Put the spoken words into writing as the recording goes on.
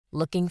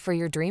Looking for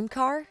your dream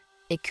car?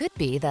 It could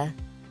be the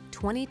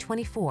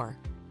 2024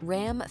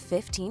 Ram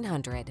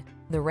 1500.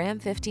 The Ram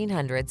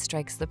 1500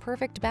 strikes the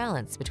perfect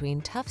balance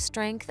between tough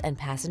strength and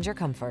passenger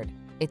comfort.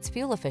 Its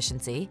fuel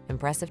efficiency,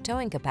 impressive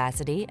towing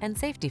capacity, and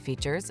safety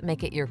features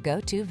make it your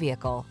go-to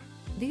vehicle.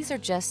 These are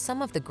just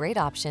some of the great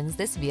options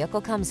this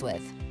vehicle comes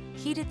with: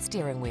 heated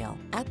steering wheel,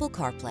 Apple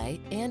CarPlay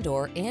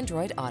and/or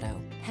Android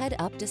Auto,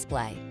 head-up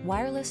display,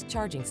 wireless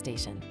charging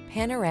station,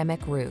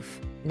 panoramic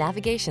roof,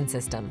 navigation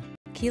system,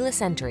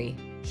 keyless entry,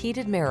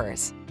 heated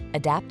mirrors,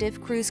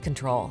 adaptive cruise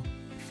control,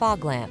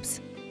 fog lamps.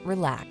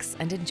 Relax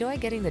and enjoy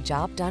getting the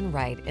job done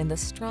right in the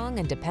strong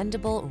and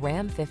dependable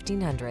Ram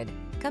 1500.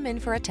 Come in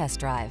for a test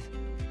drive.